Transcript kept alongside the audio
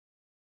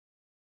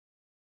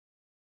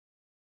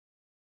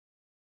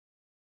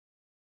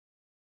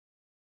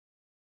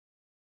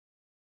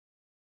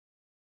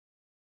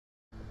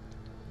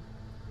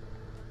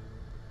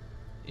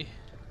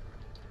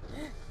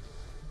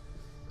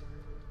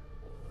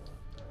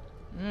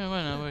Yeah,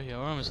 well, no, we're here.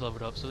 We're almost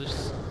leveled up, so let's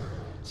just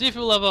see if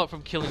we'll level up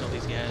from killing all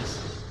these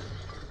guys.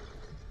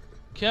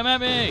 Come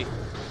at me!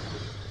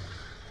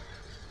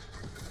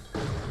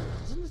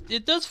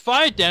 It does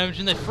fire damage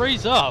and they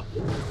freeze up.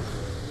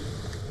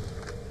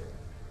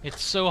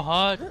 It's so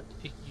hot,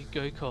 you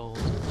go cold.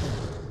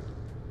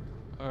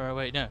 Or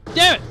wait, no.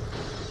 Damn it!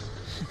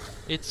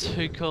 It's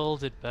so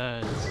cold it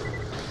burns.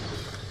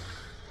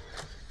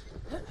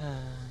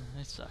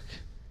 They suck.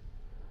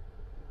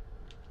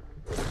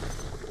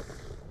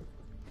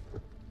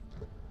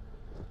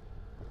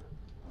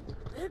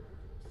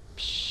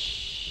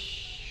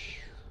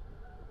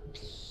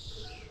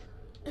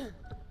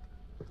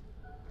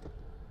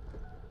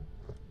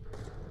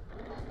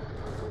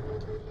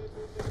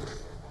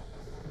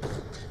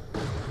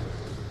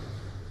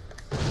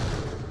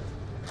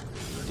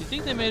 Do you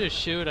think they made a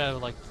shield out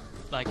of like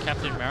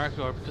Captain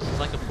America, or because it's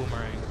like a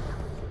boomerang?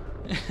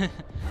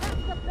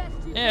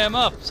 Yeah, I'm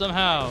up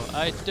somehow.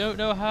 I don't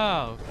know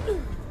how.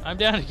 I'm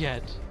down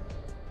again.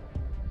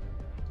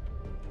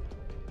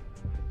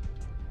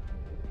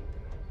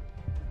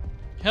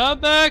 Come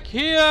back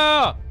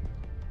here!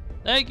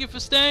 Thank you for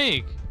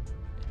staying.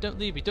 Don't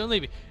leave me, don't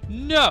leave me.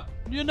 No!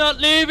 You're not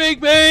leaving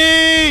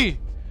me!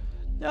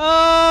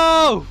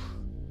 No!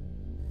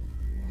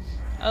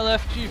 I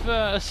left you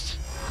first.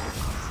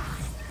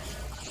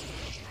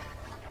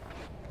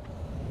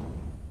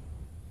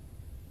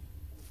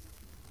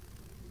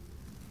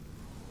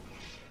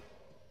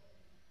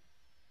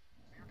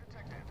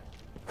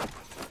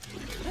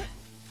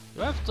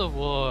 Do I have to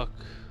walk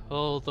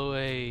all the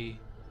way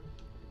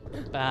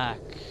back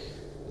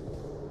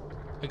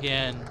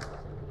again?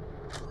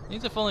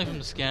 Things are falling from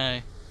the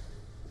sky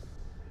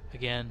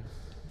again.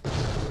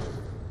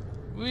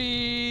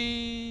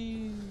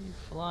 Whee!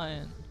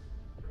 Flying.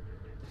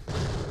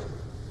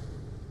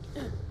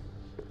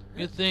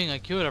 Good thing I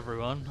killed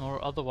everyone,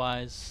 or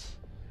otherwise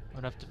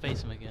I'd have to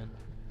face him again.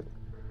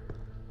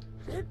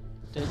 Da,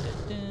 da,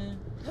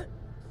 da.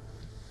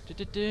 Da,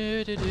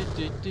 da, da, da,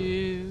 da,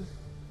 da.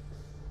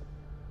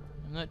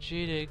 I'm not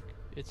cheating.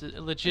 It's a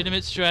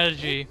legitimate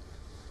strategy.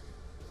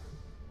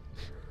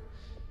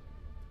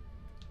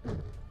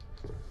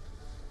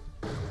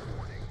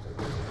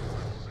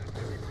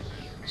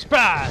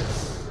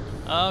 Surprise!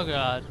 Oh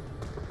god.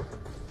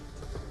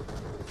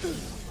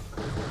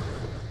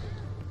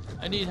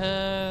 I need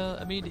her.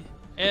 I need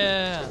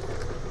air.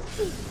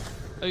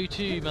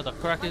 O2, mother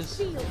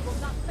crackers.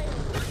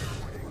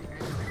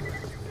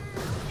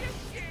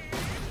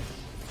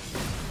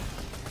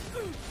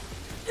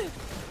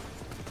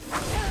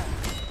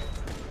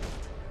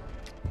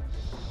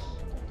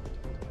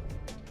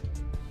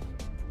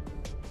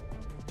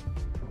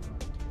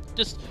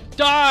 Just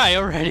die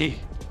already!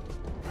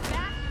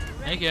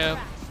 There you go.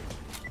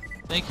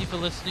 Thank you for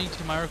listening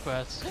to my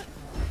request.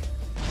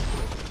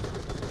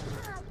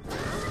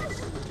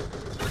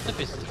 The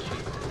fist is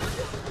cheap.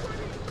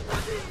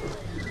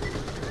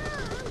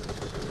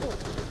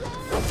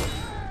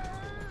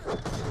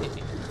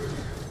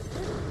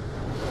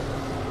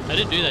 I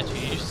didn't do that to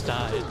you, you just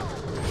died.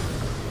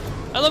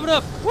 I leveled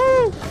up!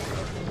 Woo!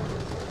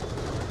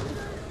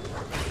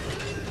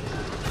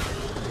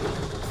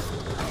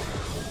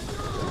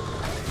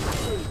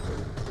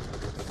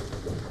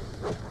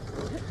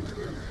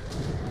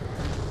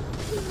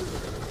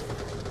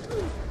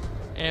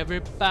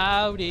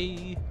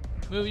 Everybody,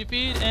 move your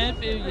feet and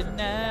feel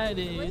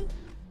united.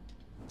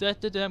 Da,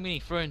 da, da, I'm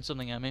getting thrown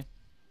something at me.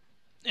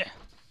 Yeah.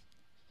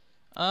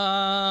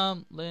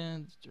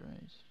 Land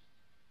right.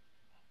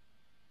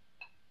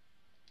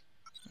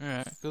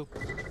 Alright, go.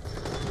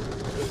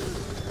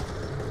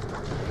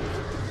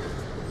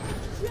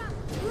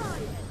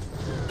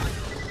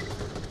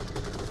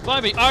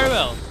 Find me,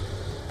 RL.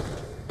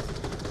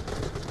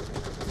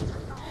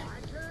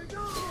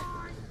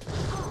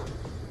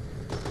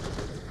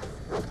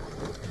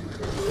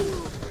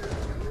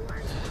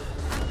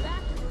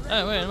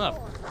 Oh wait, I'm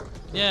up.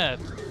 Yeah,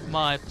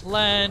 my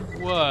plan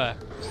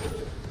worked.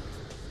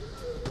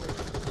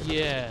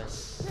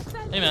 Yes.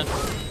 Hey man.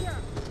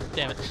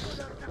 Damn it.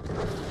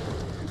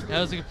 That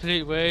was a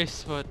complete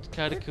waste, but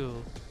kinda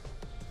cool.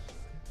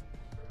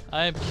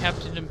 I am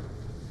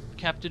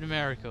Captain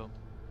America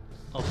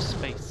of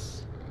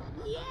space.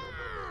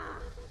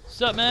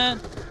 Sup,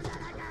 man?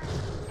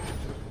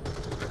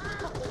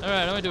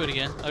 Alright, I'm gonna do it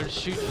again. I'll just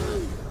shoot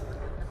you.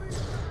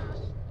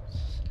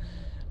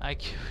 I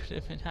killed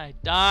him and I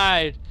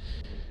died.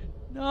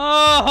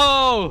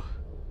 No!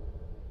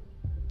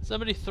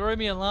 Somebody throw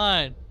me a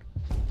line.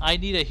 I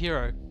need a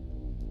hero.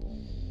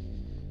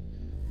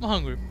 I'm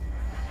hungry.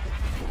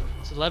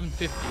 It's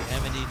 11:50. I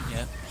haven't eaten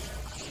yet.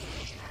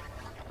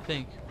 I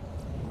think.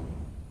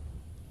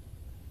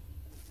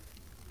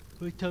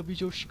 My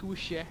tummy's all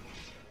squishy.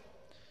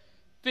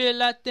 Feel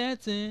like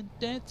dancing,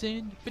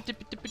 dancing.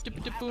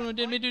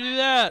 Didn't mean to do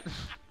that.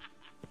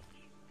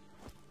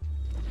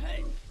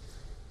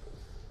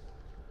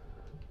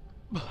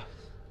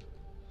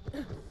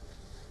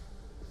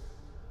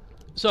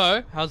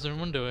 So, how's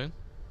everyone doing?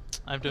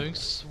 I'm doing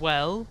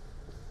swell.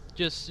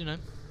 Just, you know,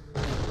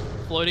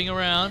 floating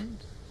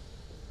around.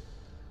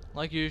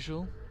 like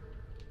usual.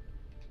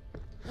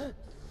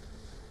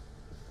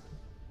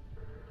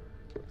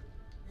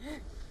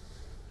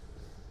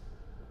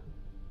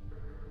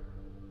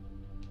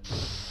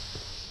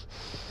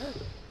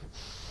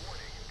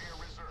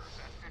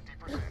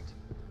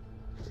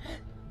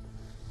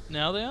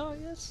 Now they are,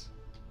 yes.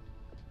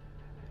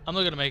 I'm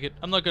not gonna make it.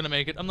 I'm not gonna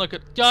make it. I'm not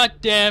gonna. God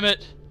damn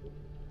it!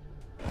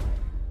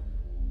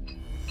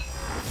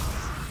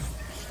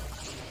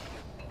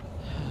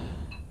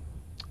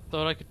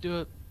 Thought I could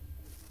do it,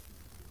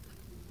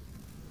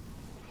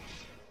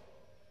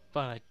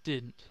 but I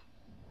didn't.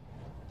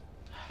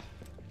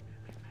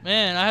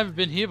 Man, I haven't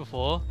been here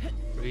before.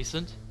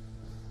 Recent.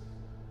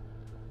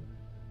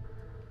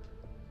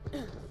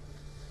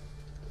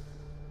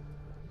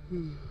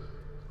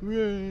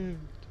 Right.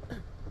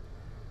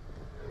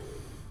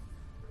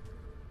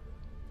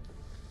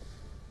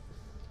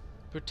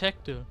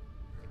 Protector.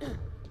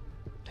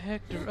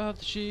 Protector of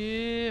the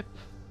ship.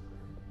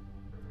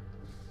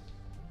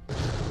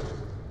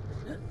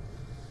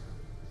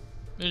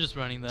 They're just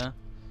running there.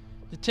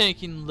 They're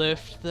taking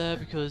left there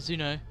because, you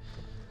know,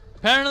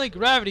 apparently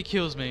gravity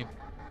kills me.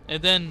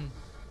 And then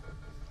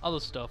other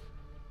stuff.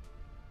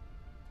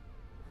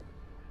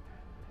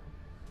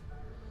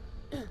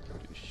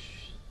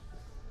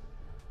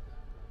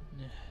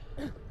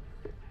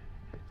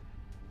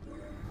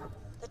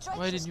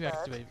 Why didn't you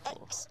activate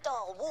before?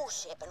 X-style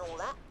warship and all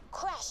that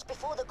crashed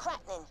before the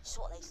cracking. That's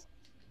what they.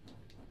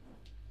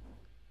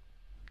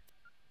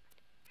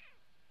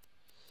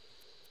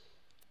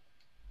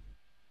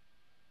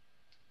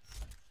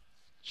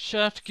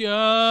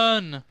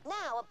 Shotgun!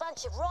 Now a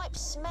bunch of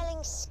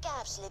ripe-smelling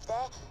scabs live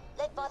there,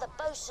 led by the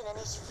bosun and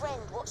his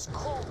friend, what's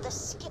called the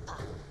skipper.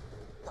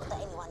 Not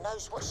that anyone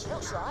knows what she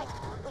looks like,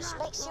 which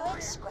makes your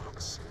head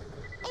scratch.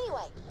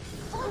 Anyway,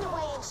 find a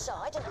way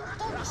inside and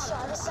don't be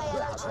shy to say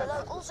hello to the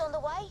locals on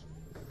the way.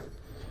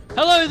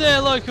 Hello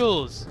there,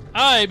 locals!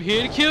 I'm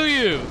here to kill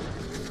you!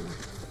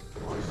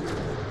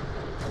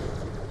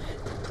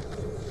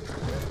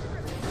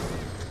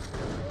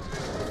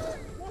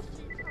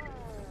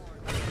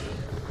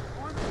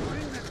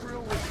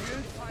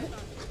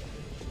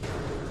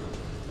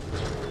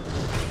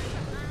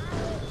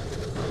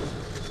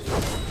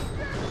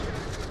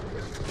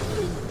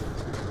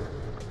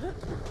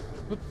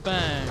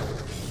 Bang!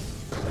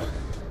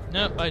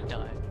 Nope, I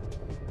died.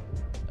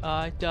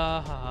 I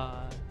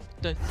died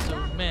so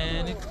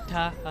many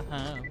times.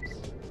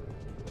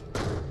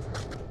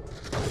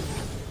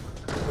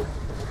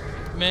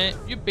 Man,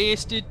 you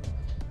bastard!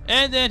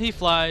 And then he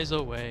flies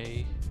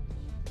away.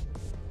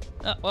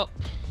 Ah, well.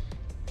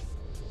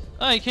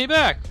 Oh, he came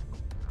back!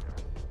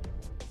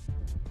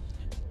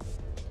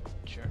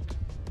 Jerk.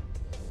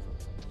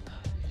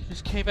 He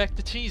just came back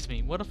to tease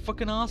me. What a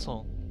fucking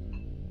asshole.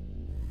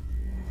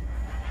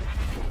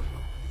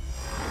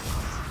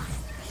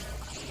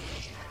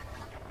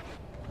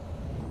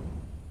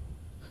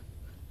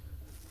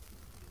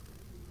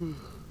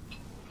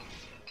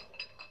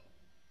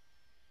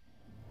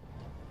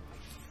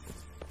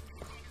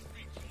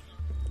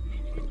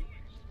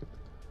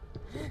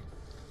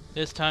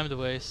 There's time to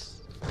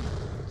waste.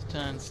 It's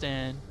time to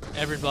stand.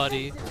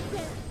 Everybody,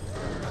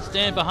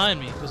 stand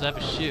behind me because I have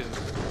a shield.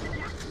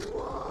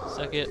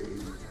 Suck it.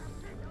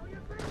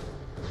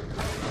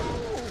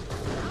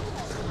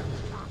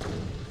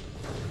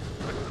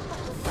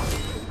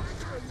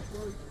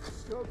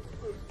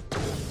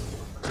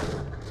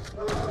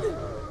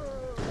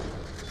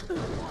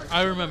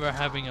 I remember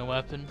having a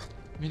weapon.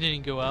 It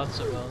didn't go out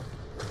so well.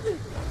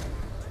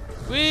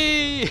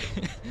 Whee!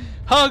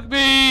 Hug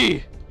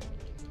me!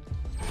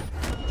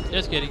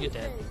 Just kidding, you're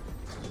dead.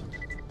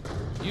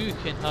 You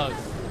can hug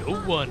no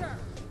one.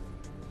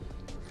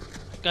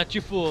 Got you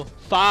for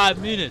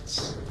 5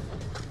 minutes.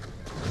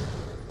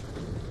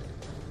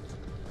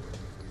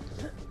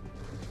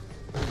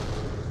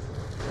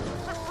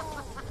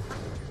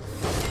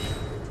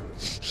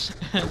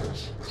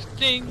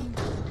 Ding!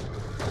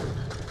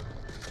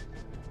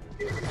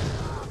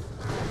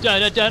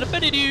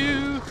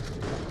 Da-da-da-da-ba-da-doo!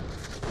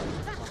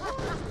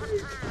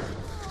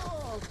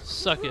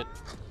 Suck it.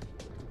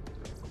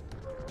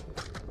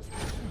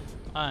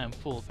 I am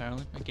full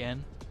apparently,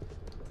 again.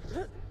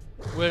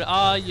 Where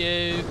are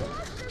you?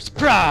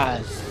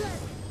 Surprise!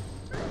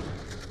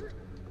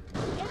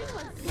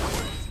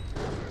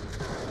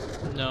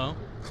 No.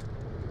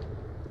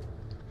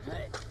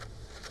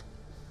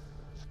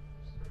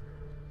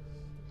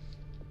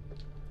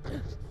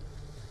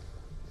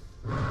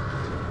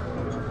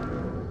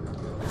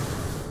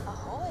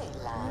 Ahoy,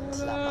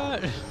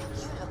 landlubber. You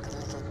look a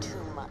little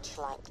too much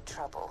like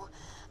trouble.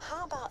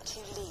 How about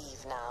you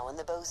leave now and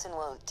the bosun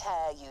won't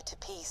tear you to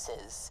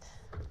pieces?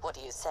 What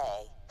do you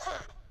say?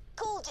 Ha!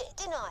 Called it,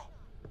 didn't I?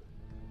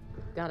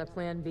 Got a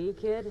plan B,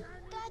 kid?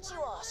 Glad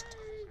you asked.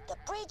 The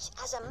bridge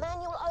has a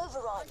manual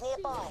override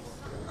nearby.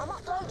 I'm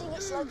uploading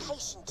its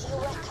location to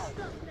your echo.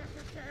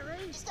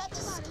 Is that the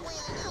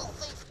squealing little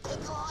thief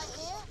pickle I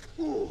hear?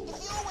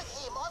 If you're with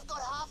him, I've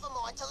got half a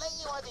mind to let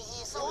you over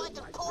here so I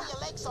can pull your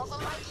legs off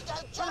and make you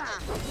go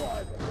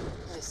jogging.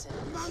 Listen,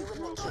 you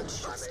and the kids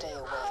should stay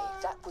away.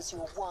 That was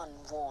your one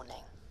warning.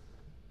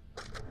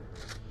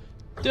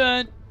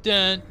 Dun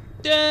dun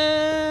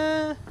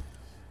dun.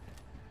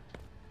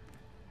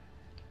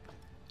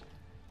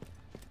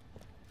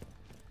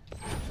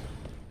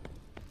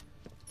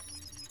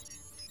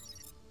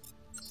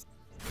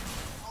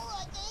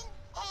 Alright then,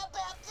 how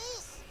about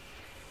this?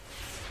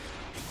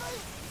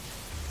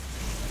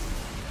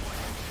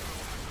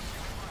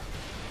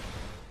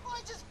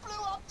 I just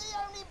blew up the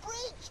only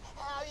bridge.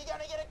 How are you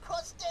gonna get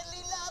across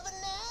deadly lava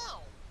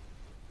now?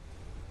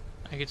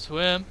 I can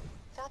swim.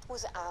 That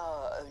was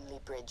our only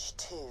bridge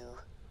too.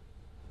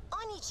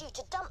 I need you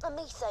to dump the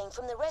methane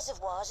from the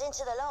reservoirs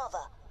into the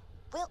lava.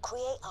 We'll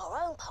create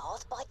our own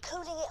path by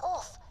cooling it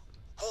off.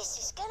 This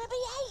is gonna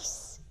be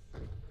ace.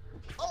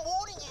 I'm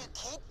warning you,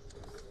 kid.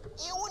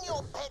 You and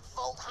your pet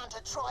Vault Hunter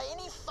try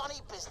any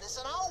funny business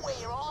and I'll wear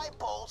your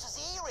eyeballs as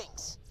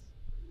earrings.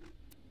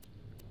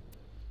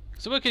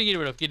 So what can I get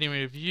rid of? Getting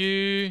rid of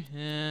you.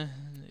 Yeah,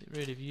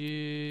 rid of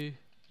you.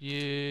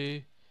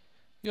 You.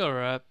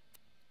 You're up.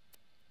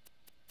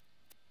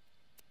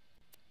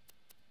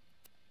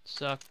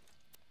 Suck.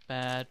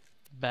 Bad.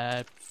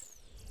 Bad.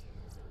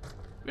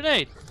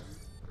 Grenade!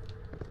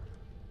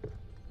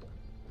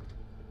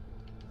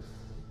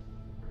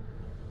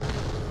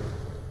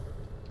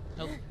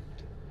 Nope.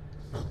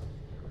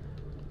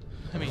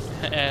 I mean,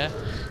 air. Is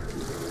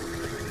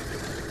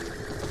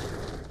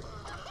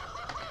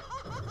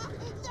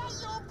that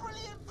your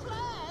brilliant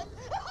plan?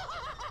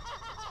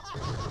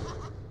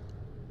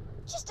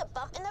 Just a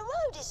bump in the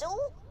road is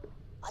all.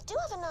 I do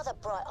have another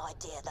bright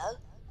idea though.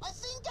 I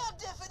think our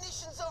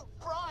definitions of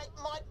bright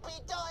might be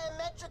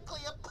diametrically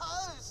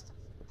opposed.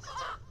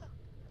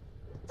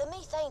 The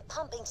methane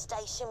pumping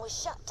station was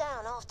shut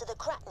down after the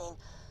cracking.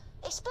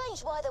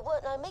 Explains why there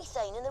weren't no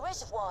methane in the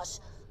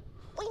reservoirs.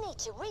 We need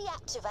to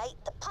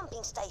reactivate the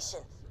pumping station.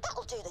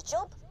 That'll do the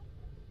job.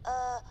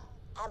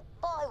 And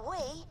by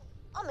we,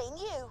 I mean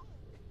you.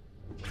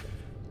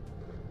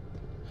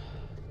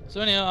 So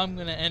anyhow, I'm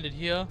gonna end it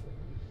here.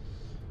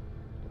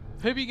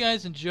 Hope you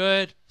guys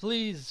enjoyed.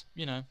 Please,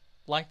 you know,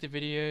 like the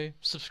video,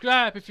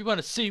 subscribe if you want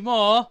to see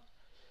more.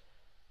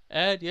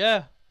 And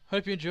yeah,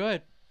 hope you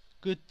enjoyed.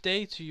 Good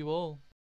day to you all.